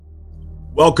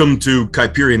Welcome to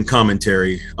Kyperian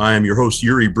Commentary. I am your host,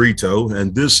 Yuri Brito,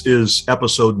 and this is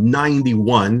episode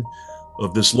 91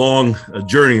 of this long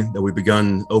journey that we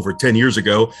begun over 10 years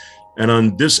ago. And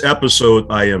on this episode,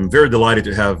 I am very delighted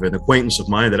to have an acquaintance of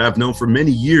mine that I've known for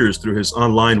many years through his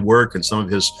online work and some of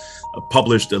his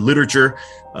published literature,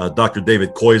 Dr.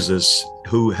 David Koyzis,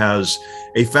 who has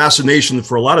a fascination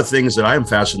for a lot of things that I am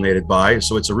fascinated by.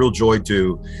 So it's a real joy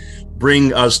to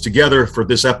bring us together for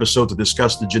this episode to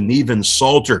discuss the Genevan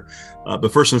Psalter.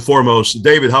 But first and foremost,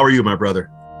 David, how are you, my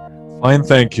brother? Fine,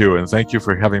 thank you, and thank you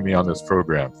for having me on this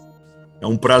program.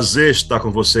 É prazer estar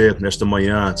com você nesta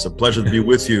manhã. It's a pleasure to be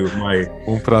with you.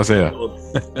 Prazer.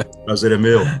 Prazer é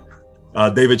meu.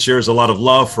 David shares a lot of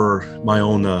love for my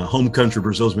own home country.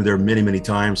 Brazil's been there many, many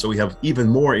times, so we have even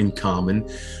more in common.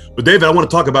 But David, I want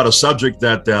to talk about a subject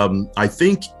that I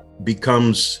think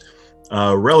becomes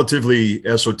relatively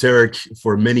esoteric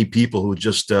for many people who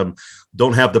just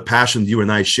don't have the passion you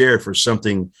and I share for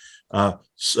something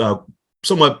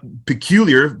somewhat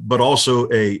peculiar, but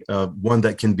also a one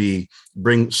that can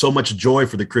bring so much joy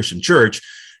for the Christian church,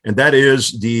 and that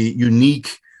is the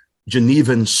unique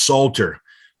Genevan Psalter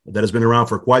that has been around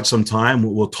for quite some time.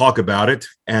 We'll talk about it,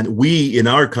 and we in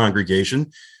our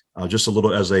congregation, just a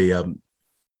little as a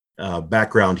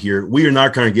background here, we in our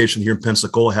congregation here in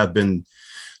Pensacola have been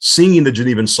singing the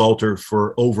Genevan Psalter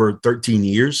for over 13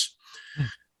 years.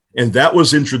 And that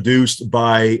was introduced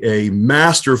by a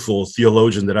masterful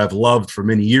theologian that I've loved for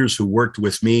many years, who worked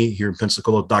with me here in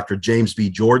Pensacola, Dr. James B.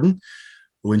 Jordan,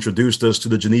 who introduced us to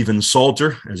the Genevan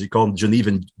Psalter, as he called them,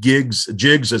 Genevan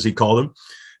jigs, as he called them.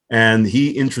 And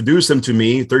he introduced them to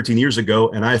me 13 years ago,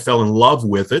 and I fell in love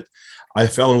with it. I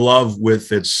fell in love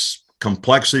with its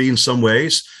complexity in some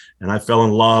ways, and I fell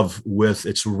in love with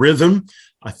its rhythm.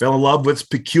 I fell in love with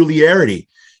peculiarity,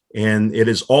 and it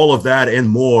is all of that and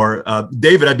more.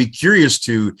 David, I'd be curious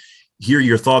to hear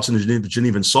your thoughts on the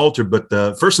Genevan Psalter, but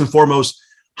first and foremost,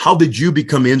 how did you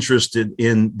become interested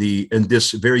in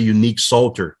this very unique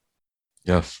Psalter?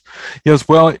 Yes.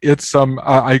 Well, it's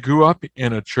I grew up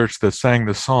in a church that sang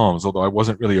the Psalms, although I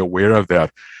wasn't really aware of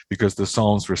that because the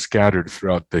Psalms were scattered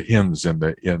throughout the hymns in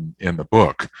the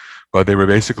book. But they were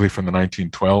basically from the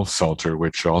 1912 Psalter,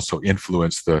 which also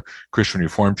influenced the Christian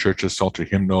Reformed Church's Psalter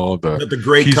hymnal. The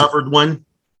gray covered one?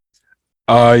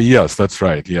 Yes, that's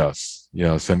right. Yes,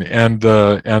 and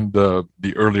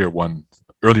the earlier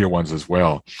ones as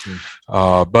well.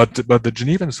 But the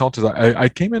Genevan Psalters, I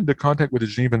came into contact with the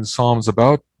Genevan Psalms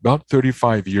about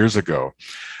 35 years ago.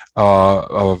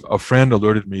 A friend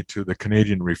alerted me to the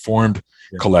Canadian Reformed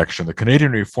collection. The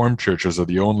Canadian Reformed churches are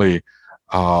the only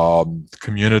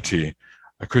community,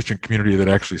 a Christian community, that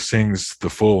actually sings the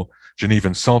full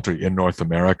Genevan Psalter in North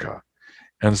America.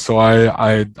 And so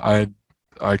I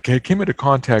came into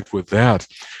contact with that,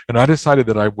 and I decided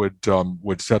that I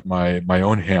would set my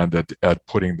own hand at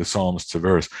putting the Psalms to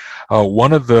verse.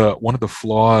 One of the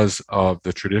flaws of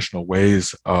the traditional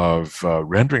ways of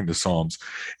rendering the Psalms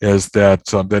is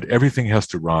that everything has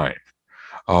to rhyme.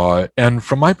 And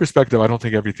from my perspective, I don't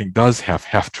think everything does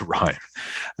have to rhyme.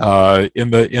 In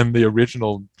the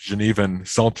original Genevan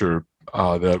Psalter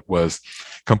that was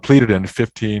completed in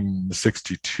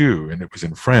 1562, and it was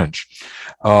in French,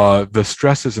 the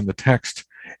stresses in the text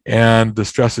and the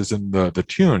stresses in the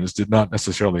tunes did not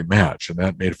necessarily match, and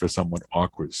that made for somewhat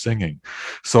awkward singing.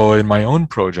 So in my own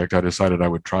project, I decided I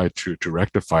would try to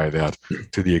rectify that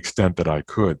to the extent that I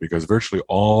could, because virtually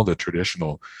all the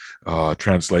traditional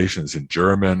translations in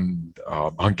German,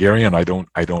 Hungarian, I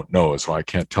don't know, so I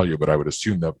can't tell you, but I would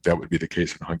assume that would be the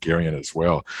case in Hungarian as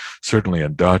well. Certainly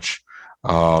in Dutch,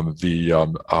 the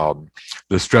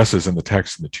stresses in the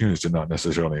text and the tunes did not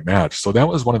necessarily match. So that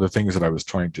was one of the things that I was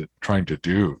trying to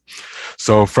do.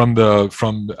 So and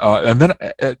then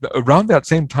around that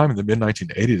same time in the mid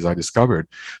 1980s, I discovered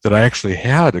that I actually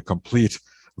had a complete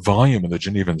volume of the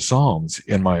Genevan Psalms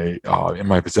in my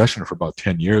possession for about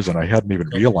 10 years, and I hadn't even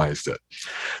realized it.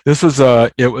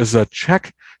 It was a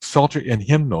Czech Psalter and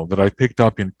hymnal that I picked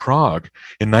up in Prague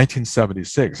in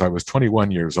 1976. I was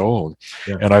 21 years old,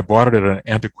 and I bought it at an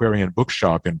antiquarian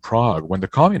bookshop in Prague when the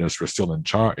communists were still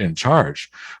in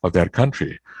charge of that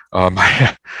country.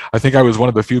 I think I was one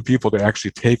of the few people to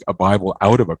actually take a Bible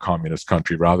out of a communist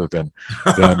country rather than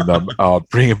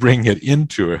bring it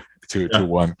into it. To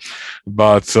one,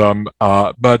 but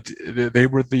they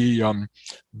were the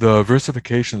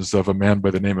versifications of a man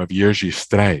by the name of Jerzy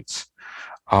Streitz,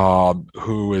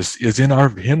 who is in our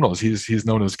hymnals. He's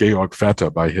known as Georg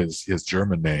Vetter by his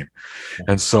German name,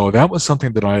 and so that was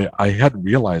something that I hadn't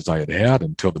realized I had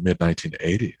until the mid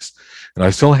 1980s, and I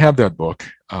still have that book.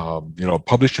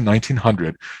 published in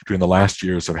 1900 during the last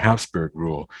years of Habsburg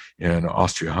rule in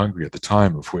Austria-Hungary at the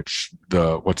time, of which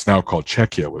what's now called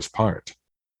Czechia was part.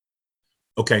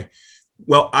 Okay.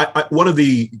 Well, one of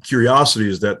the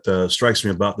curiosities that strikes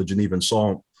me about the Genevan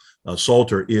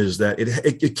Psalter is that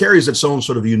it carries its own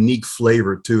sort of unique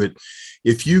flavor to it.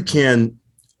 If you can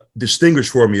distinguish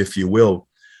for me, if you will,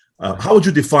 how would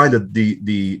you define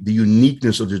the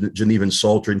uniqueness of the Genevan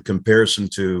Psalter in comparison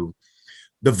to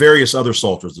the various other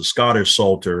psalters, the Scottish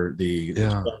Psalter, the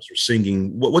Psalter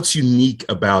singing? What's unique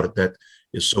about it that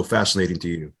is so fascinating to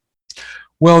you?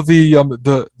 Well,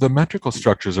 the metrical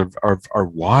structures are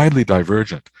widely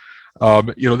divergent.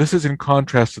 This is in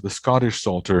contrast to the Scottish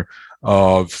Psalter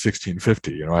of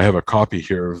 1650. I have a copy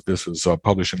here. This was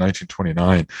published in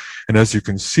 1929, and as you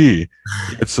can see,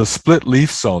 it's a split leaf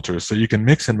Psalter, so you can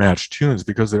mix and match tunes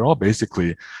because they're all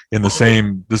basically in the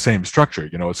same structure.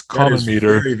 It's common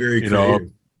meter. Very, very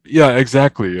creative. Yeah,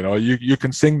 exactly. You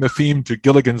can sing the theme to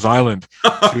Gilligan's Island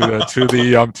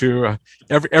to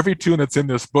every tune that's in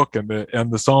this book, and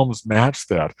the Psalms match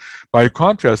that. By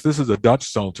contrast, this is a Dutch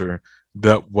Psalter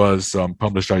that was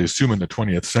published, I assume, in the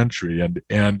 20th century,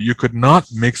 and you could not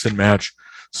mix and match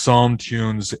psalm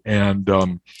tunes and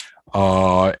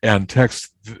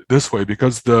text this way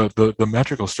because the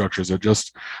metrical structures are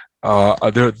just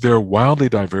they're wildly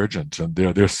divergent, and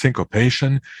there's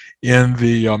syncopation in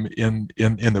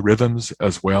the rhythms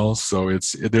as well. So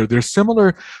they're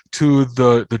similar to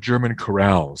the German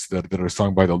chorales that are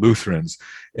sung by the Lutherans,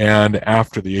 and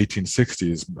after the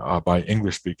 1860s by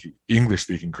English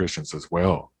speaking Christians as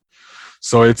well.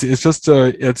 So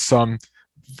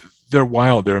they're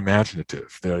wild, they're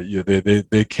imaginative.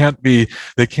 They can't be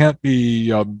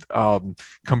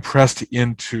compressed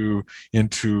into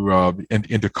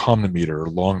common meter or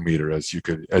long meter as you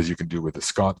can do with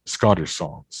the Scottish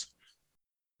songs.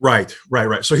 Right.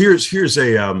 So here's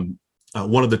a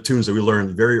one of the tunes that we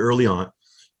learned very early on,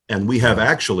 and we have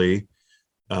actually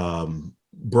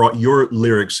brought your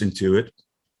lyrics into it,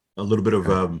 a little bit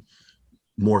of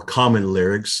more common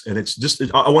lyrics, and it's just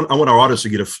I want our audience to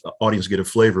get a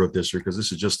flavor of this here, because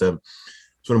this is just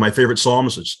it's one of my favorite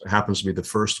psalms. It happens to be the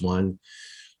first one.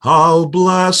 How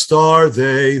blessed are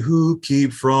they who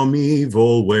keep from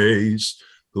evil ways,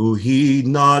 who heed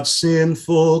not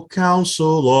sinful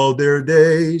counsel all their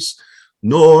days,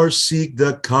 nor seek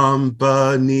the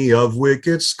company of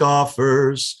wicked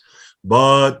scoffers,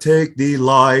 but take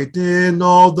delight in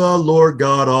all the Lord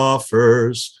God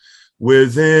offers.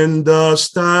 Within the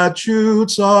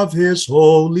statutes of his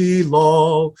holy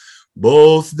law,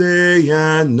 both day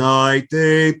and night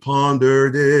they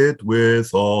pondered it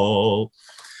withal.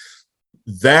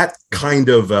 That kind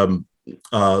of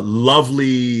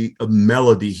lovely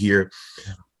melody here.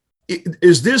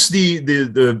 Is this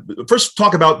the first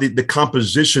talk about the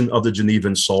composition of the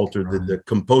Genevan Psalter, the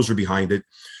composer behind it?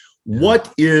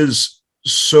 What is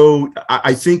so?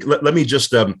 I think let me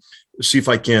just see if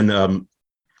I can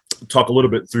talk a little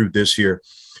bit through this here.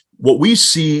 What we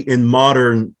see in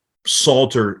modern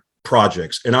Psalter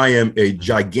projects, and I am a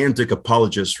gigantic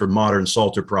apologist for modern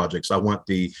Psalter projects. I want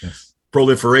the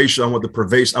proliferation. I want the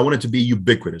pervasive. I want it to be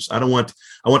ubiquitous. I want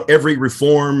every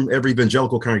reform, every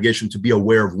evangelical congregation to be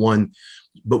aware of one.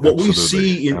 But what we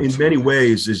see in many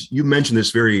ways is, you mentioned this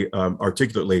very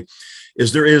articulately,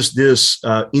 is there is this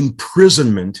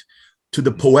imprisonment to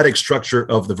the poetic structure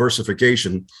of the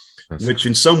versification, which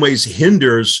in some ways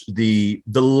hinders the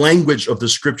language of the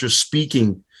scripture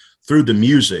speaking through the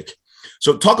music.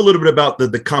 So talk a little bit about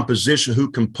the composition,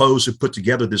 who composed, who put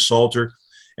together this Psalter,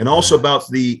 and also about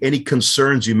any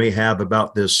concerns you may have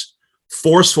about this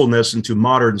forcefulness into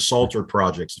modern Psalter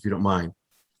projects, if you don't mind.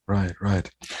 Right.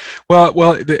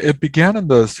 Well, it began in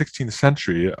the 16th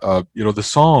century. The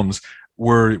Psalms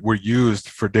were used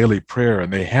for daily prayer,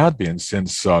 and they had been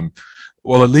since, at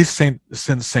least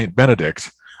since Saint Benedict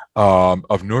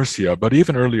of Nursia, but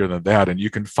even earlier than that. And you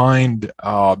can find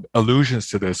allusions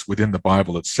to this within the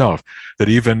Bible itself, that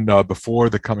even before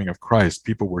the coming of Christ,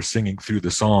 people were singing through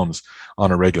the Psalms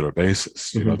on a regular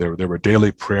basis. Mm-hmm. There were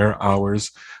daily prayer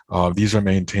hours. These are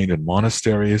maintained in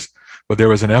monasteries, but there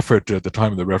was an effort at the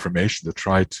time of the Reformation to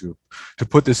try to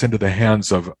put this into the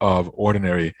hands of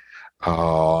ordinary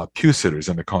pew sitters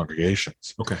in the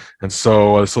congregations. Okay. And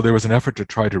so there was an effort to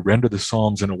try to render the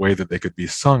Psalms in a way that they could be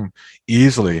sung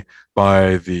easily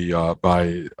by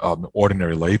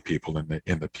ordinary lay people in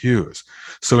the pews.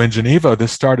 So in Geneva,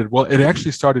 this started. Well, it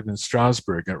actually started in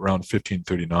Strasbourg at around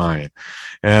 1539,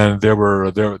 and there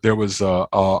was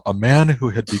a man who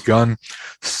had begun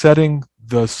setting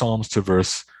the Psalms to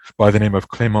verse by the name of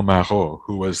Clément Marot,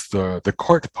 who was the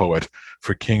court poet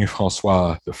for King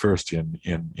Francois I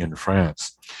in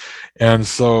France. And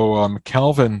so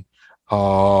Calvin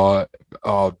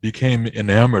became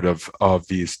enamored of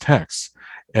these texts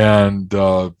and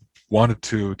wanted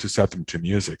to set them to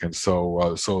music. And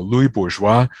so Louis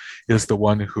Bourgeois is the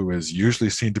one who is usually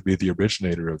seen to be the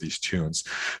originator of these tunes.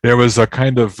 There was a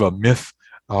kind of a myth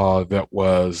that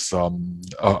was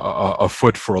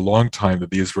afoot for a long time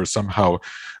that these were somehow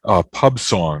pub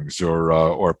songs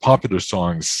or popular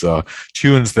songs,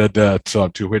 tunes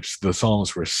that to which the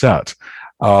psalms were set.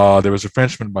 There was a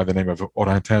Frenchman by the name of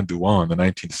Orentin Douan in the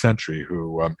 19th century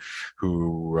who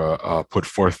put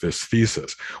forth this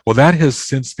thesis. Well, that has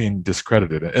since been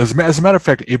discredited. As a matter of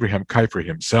fact, Abraham Kuyper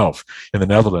himself in the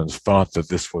Netherlands thought that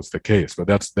this was the case, but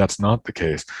that's not the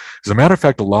case. As a matter of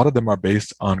fact, a lot of them are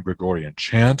based on Gregorian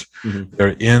chant. Mm-hmm.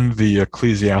 They're in the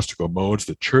ecclesiastical modes,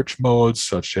 the church modes,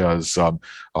 such as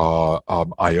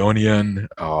Ionian,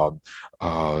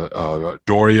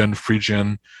 Dorian,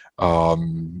 Phrygian,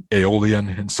 Aeolian,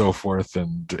 and so forth,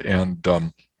 and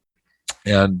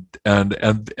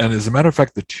as a matter of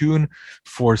fact, the tune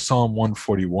for Psalm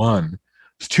 141,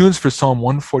 tunes for Psalm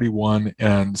 141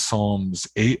 and Psalm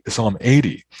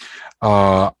 80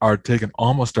 are taken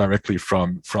almost directly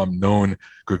from known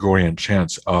Gregorian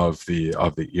chants of the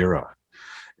era.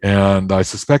 And I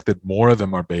suspect that more of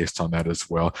them are based on that as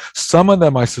well. Some of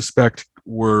them, I suspect,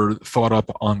 were thought up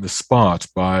on the spot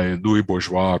by Louis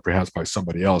Bourgeois, perhaps by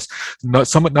somebody else.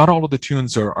 Not all of the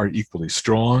tunes are equally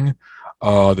strong.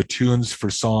 The tunes for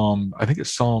Psalms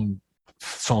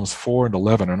 4 and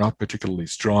 11 are not particularly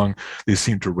strong. They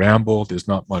seem to ramble. There's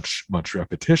not much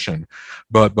repetition,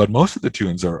 but most of the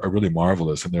tunes are really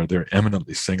marvelous, and they're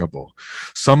eminently singable.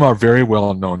 Some are very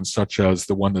well known, such as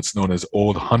the one that's known as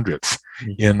Old Hundredths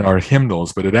in our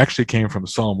hymnals, but it actually came from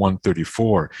Psalm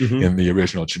 134 in the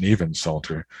original Genevan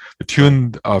Psalter. The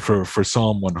tune for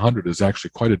Psalm 100 is actually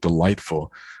quite a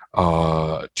delightful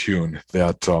tune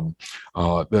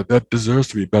that deserves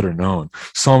to be better known.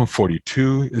 Psalm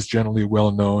 42 is generally well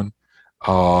known.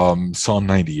 Psalm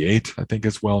 98, I think,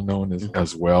 is well known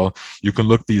as well. You can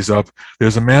look these up.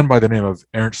 There's a man by the name of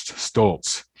Ernst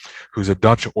Stolz, who's a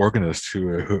Dutch organist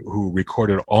who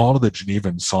recorded all of the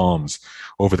Genevan Psalms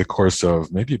over the course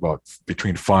of maybe about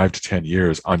between 5 to 10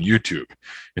 years on YouTube.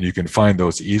 And you can find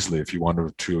those easily if you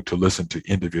want to listen to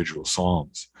individual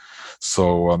psalms.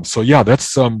 So yeah, that's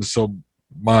so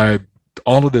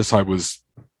all of this I was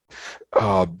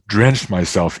drenched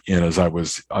myself in as I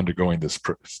was undergoing this,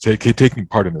 taking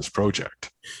part in this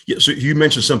project. Yeah, so you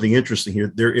mentioned something interesting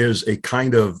here. There is a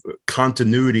kind of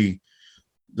continuity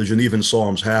the Genevan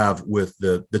Psalms have with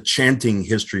the chanting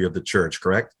history of the church,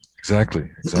 correct? Exactly,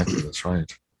 that's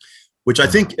right. Which I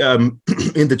think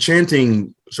in the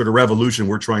chanting sort of revolution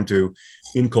we're trying to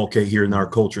inculcate here in our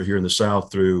culture here in the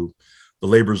South through the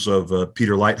labors of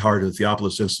Peter Lightheart of the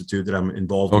Theophilus Institute that I'm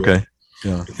involved with. Okay,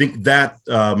 yeah. I think that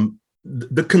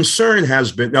the concern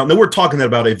has been, now we're talking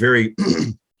about a very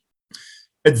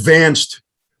advanced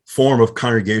form of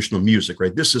congregational music,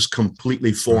 right? This is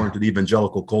completely foreign to the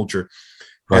evangelical culture.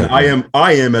 Right. And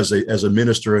I am as a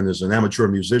minister and as an amateur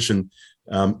musician,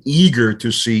 eager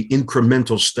to see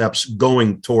incremental steps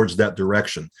going towards that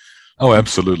direction. Oh,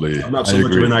 absolutely. I'm not so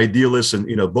much of an idealist, and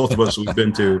both of us we've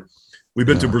been to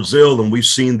Brazil, and we've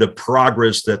seen the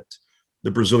progress that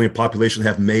the Brazilian population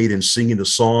have made in singing the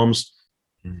Psalms.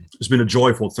 It's been a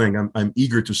joyful thing. I'm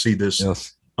eager to see this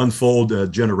unfold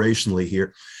generationally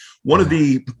here. One of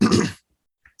the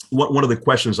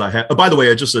questions I had. Oh, by the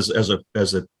way, just as a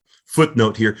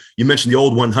footnote here, you mentioned the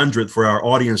old 100 for our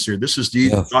audience here. This is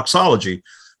the doxology.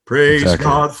 Praise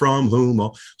God from whom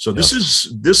all. So this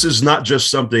is not just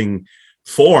something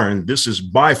foreign. This is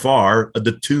by far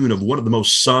the tune of one of the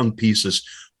most sung pieces,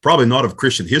 probably not of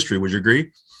Christian history. Would you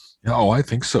agree? Oh, I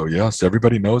think so. Yes,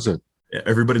 everybody knows it.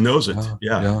 Everybody knows it.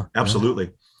 Yeah, absolutely.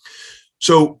 Yeah.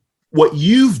 So what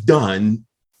you've done,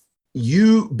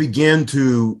 you begin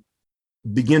to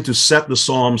set the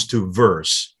Psalms to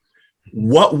verse.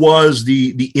 What was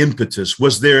the impetus?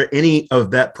 Was there any of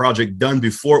that project done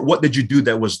before? What did you do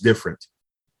that was different?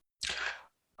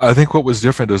 I think what was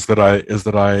different is that I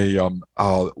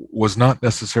was not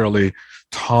necessarily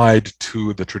tied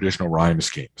to the traditional rhyme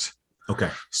schemes.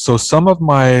 Okay. So some of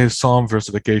my psalm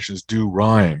versifications do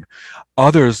rhyme.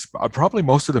 Others, probably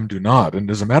most of them do not. And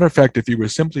as a matter of fact, if you were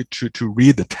simply to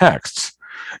read the texts,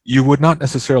 you would not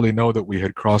necessarily know that we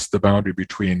had crossed the boundary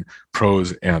between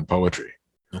prose and poetry.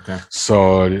 Okay.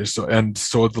 So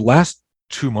the last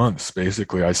 2 months,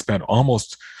 basically, I spent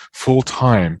almost full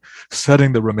time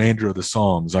setting the remainder of the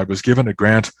Psalms. I was given a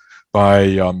grant by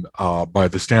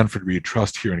the Stanford Reed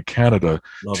Trust here in Canada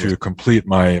Lovely. to complete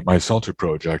my Psalter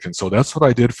project. And so that's what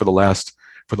I did for the last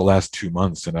 2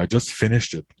 months, and I just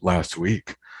finished it last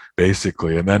week,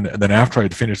 basically. And then after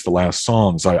I'd finished the last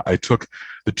Psalms, I took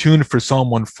the tune for Psalm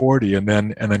 140 and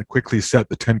then quickly set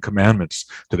the Ten Commandments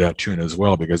to that tune as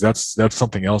well, because that's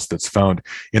something else that's found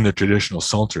in the traditional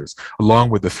Psalters, along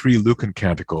with the three Lucan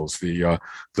canticles, the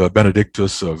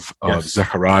Benedictus of Yes.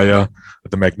 Zechariah,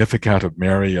 the Magnificat of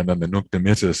Mary, and then the Nunc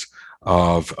Dimittis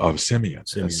of Simeon.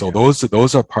 And so Yeah.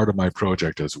 those are part of my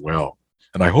project as well.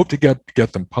 And I hope to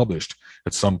get them published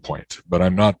at some point, but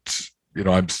I'm not,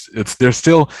 they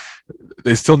still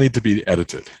need to be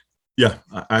edited. Yeah,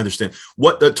 I understand.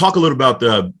 Talk a little about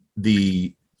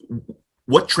the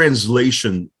what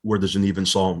translation were the Genevan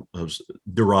Psalms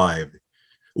derived?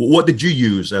 What did you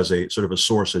use as a sort of a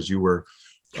source as you were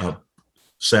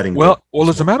setting? Well,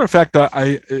 as a matter of fact,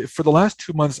 I for the last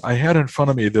 2 months I had in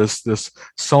front of me this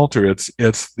Psalter. It's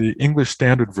the English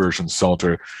Standard Version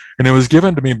Psalter, and it was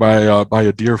given to me by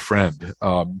a dear friend,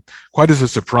 quite as a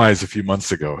surprise a few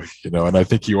months ago. And I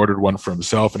think he ordered one for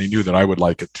himself, and he knew that I would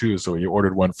like it too, so he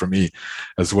ordered one for me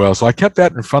as well. So I kept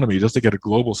that in front of me just to get a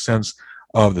global sense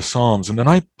of the Psalms, and then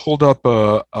I pulled up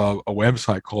a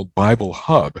website called Bible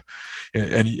Hub.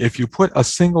 And if you put a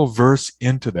single verse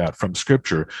into that from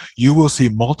Scripture, you will see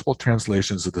multiple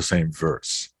translations of the same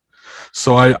verse.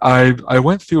 So I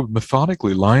went through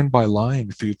methodically, line by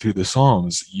line, through the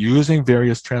Psalms using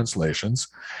various translations,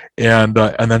 and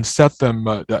then set them.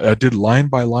 I did line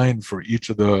by line for each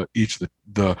of the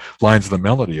lines of the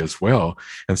melody as well,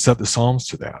 and set the Psalms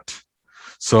to that.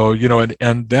 So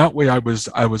and that way I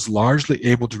was largely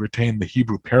able to retain the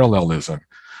Hebrew parallelism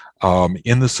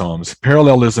in the Psalms.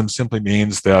 Parallelism simply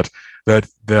means that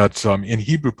in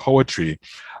Hebrew poetry,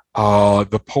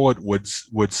 the poet would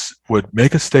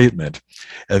make a statement,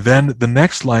 and then the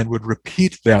next line would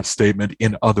repeat that statement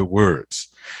in other words.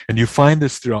 And you find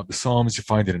this throughout the Psalms. You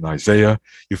find it in Isaiah.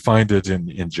 You find it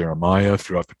in Jeremiah,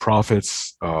 throughout the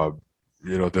prophets. And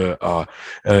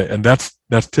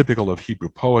that's typical of Hebrew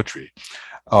poetry.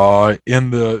 In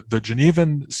the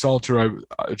Genevan Psalter,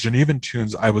 Genevan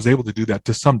tunes, I was able to do that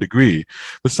to some degree,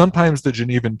 but sometimes the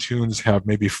Genevan tunes have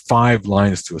maybe 5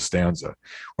 lines to a stanza,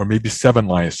 or maybe 7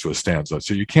 lines to a stanza,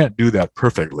 so you can't do that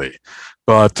perfectly.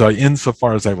 But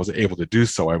insofar as I was able to do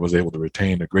so, I was able to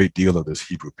retain a great deal of this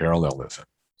Hebrew parallelism.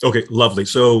 Okay, lovely.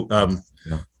 So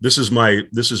this is my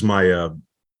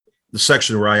the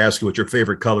section where I ask you what your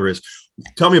favorite color is.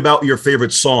 Tell me about your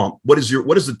favorite psalm. What is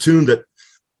the tune that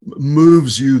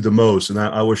moves you the most? And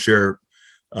I will share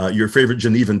your favorite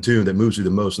Genevan tune that moves you the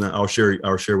most, and I'll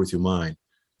share with you mine.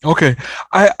 Okay,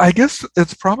 I guess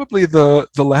it's probably the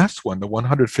last one, the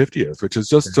 150th, which is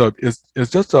just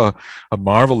a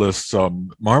marvelous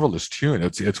marvelous tune.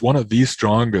 It's one of the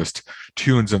strongest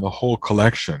tunes in the whole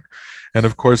collection, and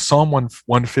of course Psalm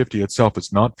 150 itself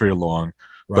is not very long.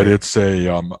 Right. But it's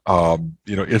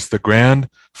it's the grand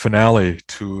finale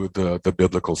to the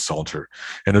biblical Psalter,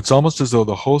 and it's almost as though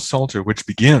the whole Psalter, which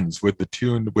begins with the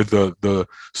tune, with the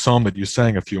psalm that you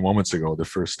sang a few moments ago, the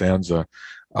first stanza,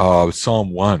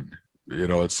 Psalm 1.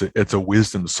 It's a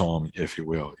wisdom psalm, if you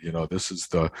will. This is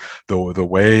the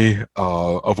way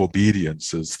of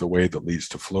obedience is the way that leads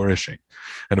to flourishing.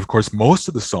 And of course,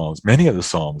 many of the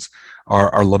psalms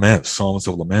are laments, psalms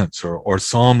of laments, or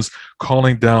psalms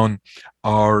calling down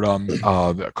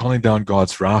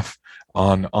God's wrath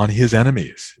on his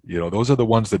enemies. Those are the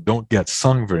ones that don't get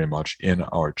sung very much in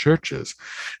our churches.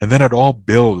 And then it all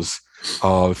builds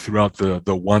throughout the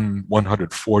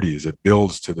 140s. It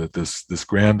builds to this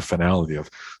grand finale of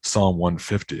Psalm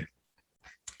 150.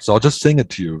 So I'll just sing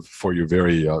it for you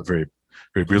very very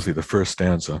very briefly. The first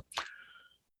stanza.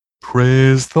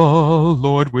 Praise the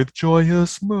Lord with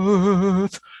joyous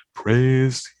mirth.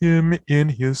 Praise him in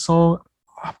his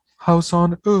house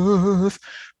on earth.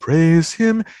 Praise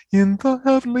him in the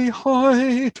heavenly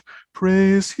height.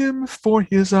 Praise him for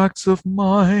his acts of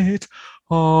might.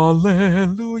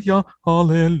 Alleluia,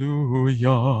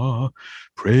 alleluia.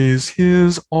 Praise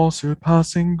his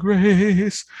all-surpassing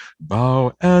grace.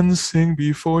 Bow and sing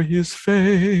before his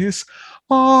face.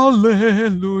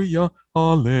 Alleluia,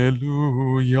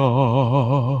 alleluia.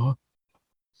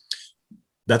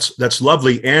 That's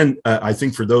lovely. And I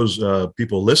think for those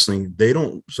people listening,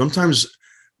 sometimes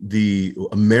the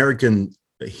American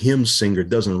hymn singer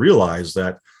doesn't realize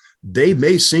that they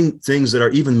may sing things that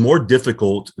are even more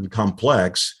difficult and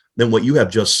complex than what you have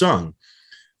just sung.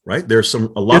 Right? There's a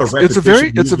lot of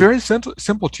repetition. It's a very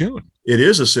simple tune. It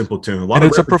is a simple tune.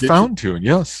 It's a profound tune.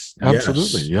 Yes,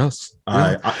 absolutely. Yes.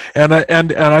 Yeah. And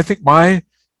I think my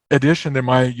addition and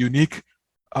my unique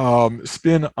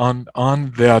spin on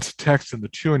that text in the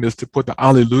tune is to put the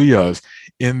alleluias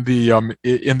in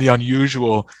the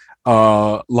unusual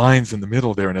lines in the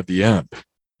middle there and at the end.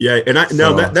 Yeah, and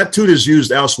now that tune is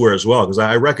used elsewhere as well, because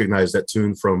I recognize that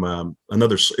tune from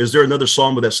another. Is there another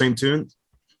psalm with that same tune?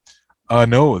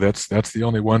 No, that's the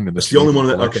only one in this. That's the only one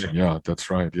that. Okay, yeah,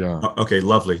 that's right. Yeah. Okay,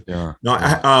 lovely. Yeah. Now,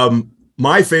 yeah.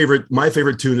 my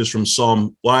favorite tune is from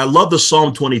Psalm. Well, I love the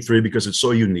Psalm 23 because it's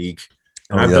so unique.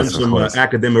 And I've done some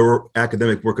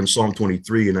academic work in Psalm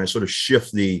 23, and I sort of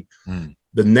shift the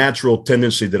natural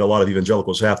tendency that a lot of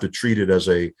evangelicals have to treat it as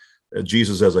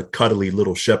Jesus as a cuddly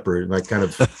little shepherd, and I kind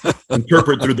of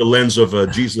interpret through the lens of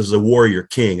Jesus as a warrior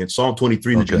king. And Psalm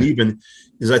 23 in the Genevan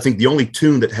is, I think, the only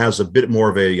tune that has a bit more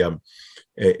of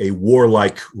a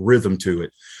warlike rhythm to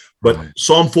it. But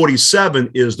Psalm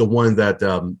 47 is the one that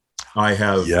I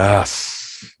have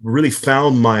really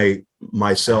found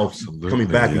myself coming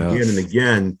back again and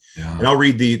again. Yeah. And I'll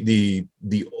read the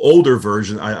older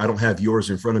version. I don't have yours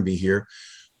in front of me here,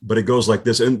 but it goes like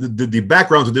this. And the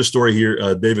background to this story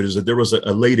here, David, is that there was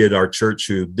a lady at our church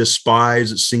who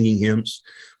despised singing hymns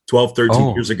 12,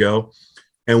 13 years ago.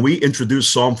 And we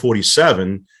introduced Psalm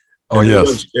 47.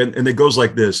 And it goes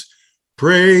like this.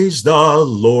 Praise the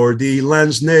Lord, the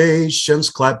lands,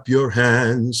 nations, clap your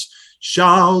hands.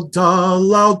 Shout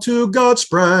aloud to God,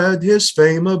 spread his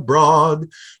fame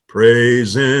abroad.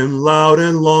 Praise him loud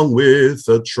and long with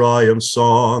a triumph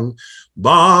song.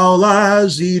 Bow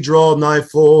as ye draw nigh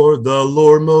for the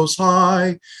Lord most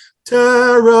high.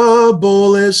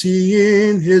 Terrible is he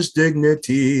in his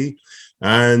dignity,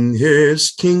 and his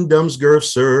kingdom's girth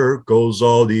circles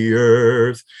all the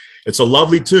earth. It's a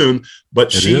lovely tune,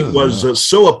 but she was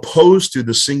so opposed to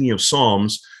the singing of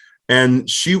psalms, and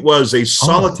she was a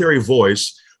solitary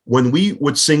voice. When we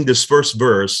would sing this first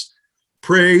verse,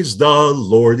 praise the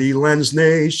Lord, ye lands,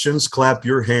 nations, clap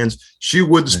your hands, she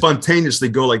would spontaneously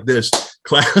go like this.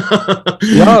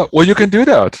 Yeah, well, you can do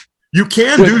that. You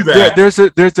can do that.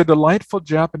 There's a delightful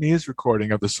Japanese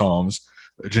recording of the Psalms,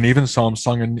 Genevan Psalms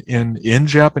sung in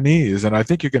Japanese, and I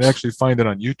think you can actually find it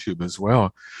on YouTube as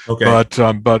well. Okay.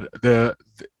 But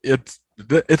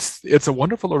it's a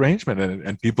wonderful arrangement,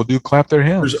 and people do clap their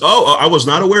hands. I was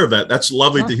not aware of that. That's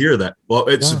lovely to hear that. Well,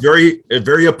 it's very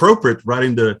appropriate right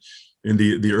in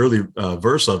the early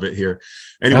verse of it here.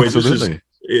 Anyway, absolutely.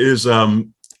 This is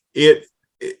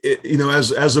you know,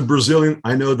 as a Brazilian,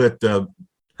 I know that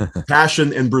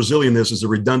passion and Brazilianness is a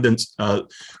redundant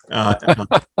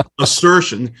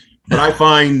assertion, but I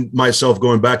find myself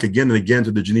going back again and again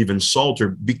to the Genevan Psalter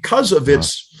because of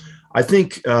its, I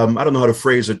think, I don't know how to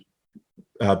phrase it,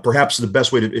 perhaps the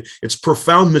best way to, it's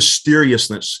profound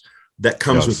mysteriousness that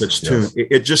comes with its tune.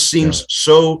 It just seems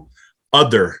so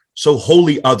other, so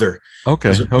wholly other.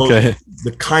 Okay.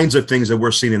 The kinds of things that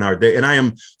we're seeing in our day. And I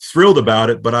am thrilled about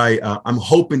it, but I'm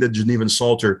hoping that Genevan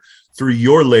Psalter, through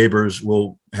your labors,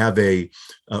 will have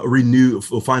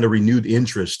will find a renewed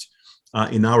interest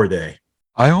in our day.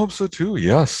 I hope so too.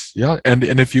 Yes. Yeah. And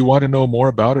if you want to know more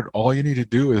about it, all you need to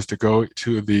do is to go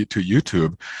to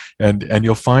YouTube and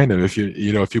you'll find it. If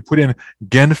you put in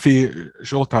Genfi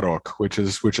Zsoltárok, which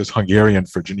is Hungarian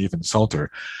for Genevan Psalter,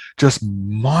 just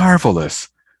marvelous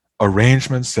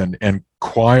arrangements and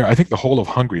choir. I think the whole of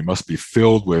Hungary must be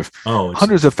filled with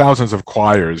hundreds of thousands of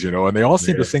choirs, and they all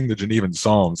seem to sing the Genevan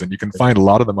Psalms, and you can find a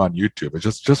lot of them on YouTube.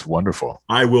 It's just wonderful.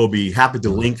 I will be happy to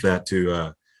link that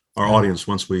to our audience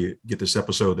once we get this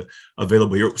episode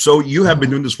available here. So you have been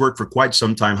doing this work for quite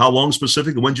some time. How long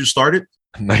specifically? When did you start it?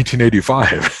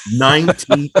 1985.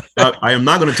 I am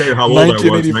not going to tell you how old I was.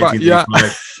 1985. Yeah.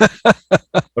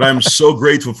 But I'm so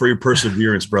grateful for your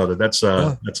perseverance, brother. That's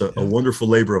a wonderful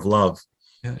labor of love.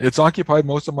 It's occupied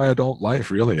most of my adult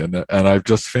life, really, and I've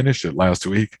just finished it last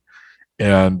week,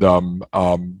 and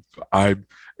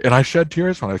I shed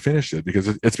tears when I finished it because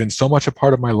it's been so much a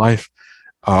part of my life.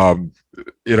 And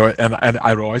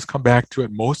I'd always come back to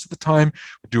it most of the time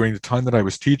during the time that I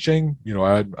was teaching.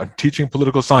 I'm teaching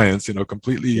political science,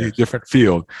 completely different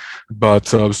field.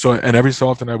 But and every so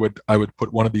often I would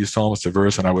put one of these psalms to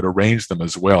verse and I would arrange them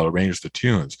as well, arrange the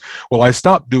tunes. Well, I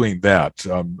stopped doing that.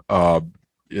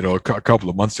 A couple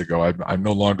of months ago. I'm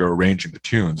no longer arranging the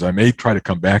tunes. I may try to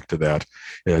come back to that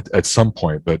at some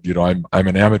point, but I'm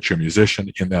an amateur musician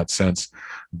in that sense.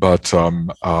 But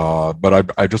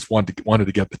I just wanted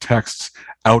to get the texts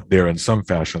out there in some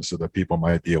fashion so that people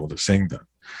might be able to sing them.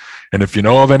 And if you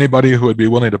know of anybody who would be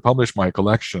willing to publish my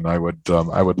collection, I would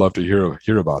love to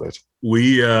hear about it.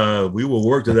 We will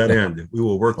work to that end. We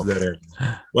will work to that end.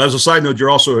 Well, as a side note, you're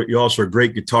also a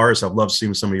great guitarist. I've loved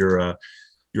seeing some of your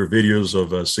videos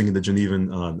of singing the Genevan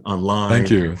online.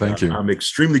 Thank you. I'm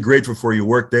extremely grateful for your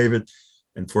work, David.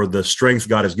 and for the strength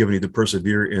God has given you to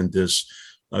persevere in this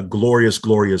glorious,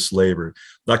 glorious labor.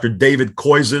 Dr. David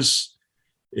Koyzis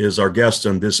is our guest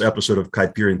on this episode of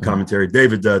Kuyperian Commentary.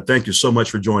 David, thank you so much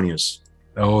for joining us.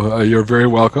 Oh, you're very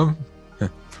welcome.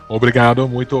 Obrigado,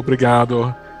 muito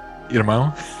obrigado,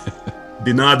 irmão.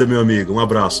 De nada, meu amigo. Um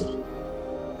abraço.